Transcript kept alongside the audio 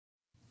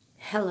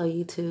Hello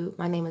YouTube,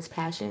 my name is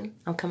Passion.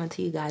 I'm coming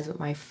to you guys with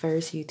my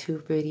first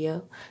YouTube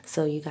video,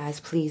 so you guys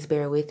please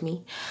bear with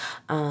me.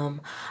 I'm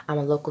a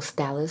local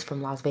stylist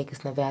from Las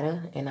Vegas,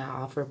 Nevada, and I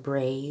offer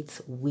braids,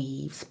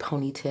 weaves,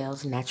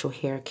 ponytails, natural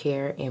hair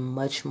care, and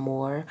much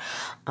more.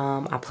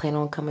 I plan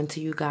on coming to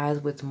you guys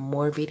with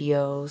more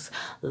videos,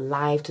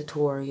 live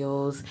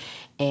tutorials,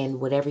 and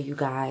whatever you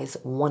guys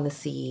want to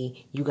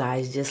see, you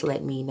guys just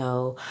let me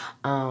know.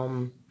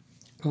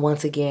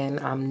 Once again,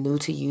 I'm new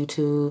to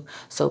YouTube,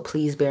 so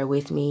please bear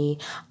with me.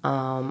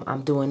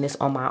 I'm doing this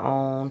on my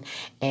own,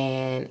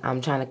 and I'm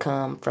trying to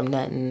come from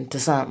nothing to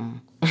something.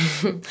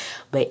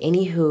 But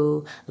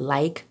anywho,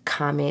 like,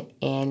 comment,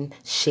 and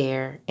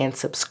share, and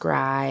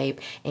subscribe,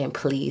 and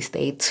please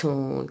stay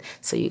tuned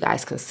so you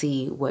guys can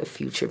see what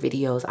future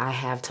videos I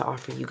have to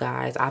offer you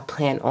guys. I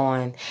plan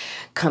on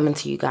coming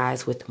to you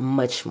guys with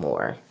much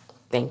more.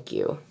 Thank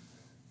you.